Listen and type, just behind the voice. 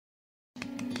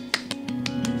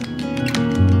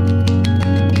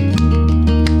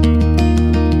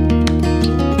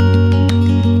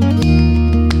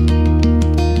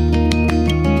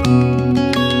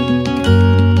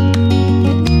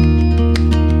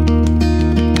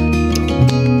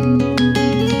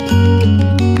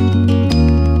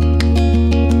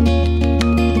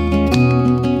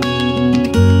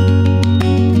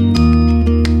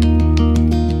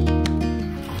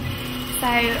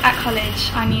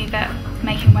knew that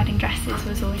making wedding dresses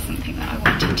was always something that I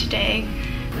wanted to do,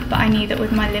 but I knew that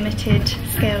with my limited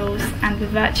skills and with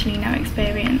virtually no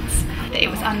experience, that it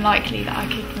was unlikely that I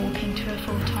could walk into a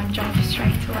full-time job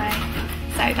straight away.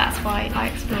 So that's why I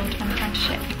explored an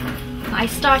apprenticeship. I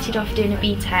started off doing a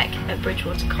BTEC at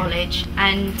Bridal College,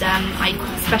 and I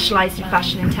specialised in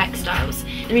fashion and textiles.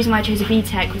 The reason why I chose a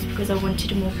BTEC was because I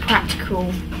wanted a more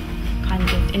practical kind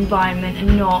of environment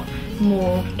and not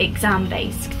more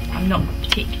exam-based. I'm not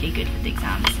particularly good with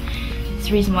exams. It's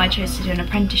the reason why I chose to do an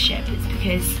apprenticeship. It's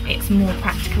because it's more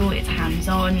practical, it's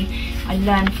hands-on, I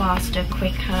learn faster,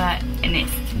 quicker, and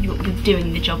you're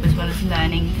doing the job as well as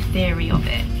learning the theory of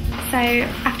it. So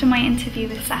after my interview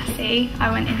with Sassi,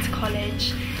 I went into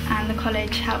college, and the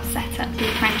college helped set up the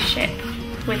apprenticeship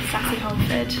with Sassi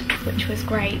Holford, which was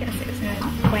great as it was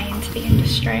a way into the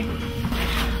industry.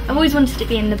 I've always wanted to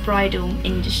be in the bridal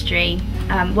industry,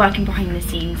 working behind the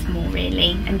scenes more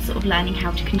really, and sort of learning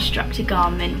how to construct a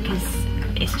garment, because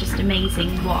it's just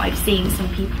amazing what I've seen some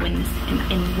people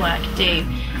in work do.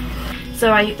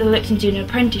 So I looked into doing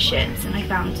apprenticeships, and I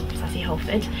found Sassi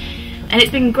Holford. And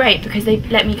it's been great because they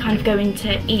let me kind of go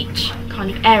into each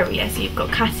kind of area. So you've got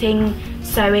cutting,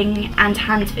 sewing and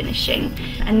hand finishing,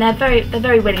 and they're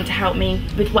very willing to help me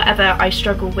with whatever I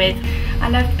struggle with. I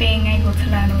love being able to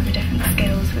learn all the different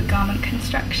skills with garment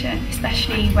construction,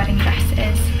 especially wedding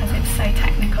dresses, as it's so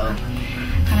technical.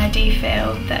 And I do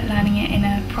feel that learning it in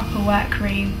a proper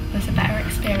workroom was a better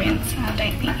experience. I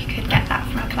don't think you could get that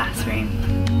from a classroom.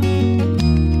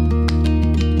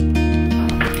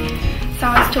 So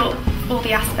I was taught all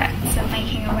the aspects of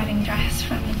making a wedding dress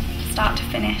from start to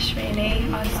finish really.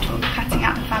 I was taught cutting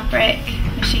out the fabric,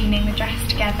 machining the dress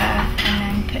together,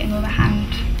 and then putting all the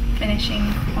hand finishing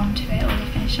onto it, all the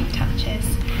finishing touches.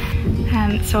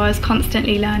 So I was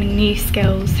constantly learning new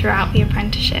skills throughout the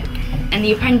apprenticeship. And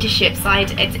the apprenticeship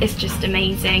side, it's just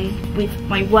amazing. With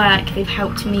my work, they've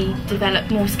helped me develop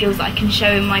more skills that I can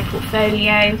show in my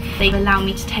portfolio. They allow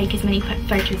me to take as many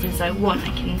photos as I want.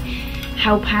 I can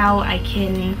help out, I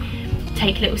can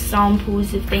take little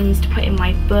samples of things to put in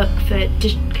my book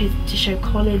to show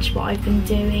college what I've been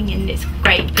doing, and it's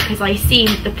great because I see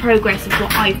the progress of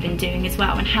what I've been doing as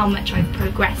well and how much I've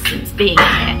progressed since being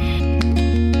here.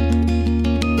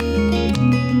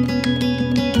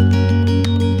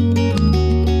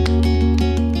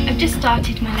 I've just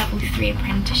started my level 3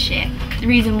 apprenticeship. The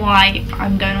reason why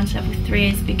I'm going on to level 3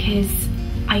 is because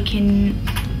I can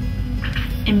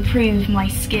improve my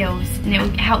skills, and it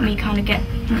will help me kind of get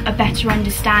a better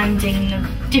understanding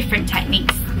of different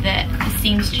techniques that the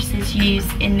seamstresses use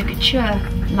in the couture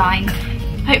line.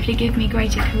 Hopefully give me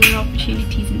greater career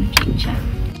opportunities in the future.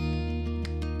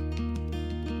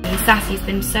 Sassi's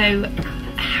been so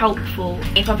helpful.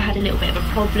 If I've had a little bit of a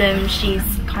problem, she's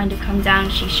kind of come down,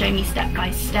 she's shown me step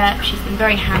by step. She's been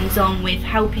very hands-on with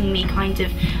helping me kind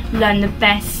of learn the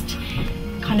best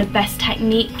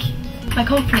technique. My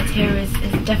confidence here has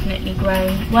definitely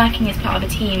grown. Working as part of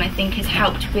a team, I think, has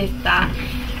helped with that.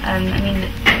 I mean,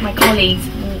 my colleagues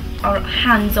are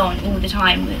hands-on all the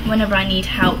time. Whenever I need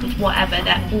help with whatever,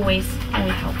 they're always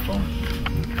helpful.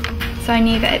 So I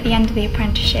knew that at the end of the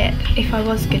apprenticeship, if I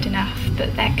was good enough,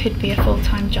 that there could be a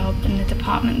full-time job in the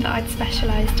department that I'd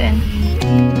specialised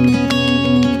in.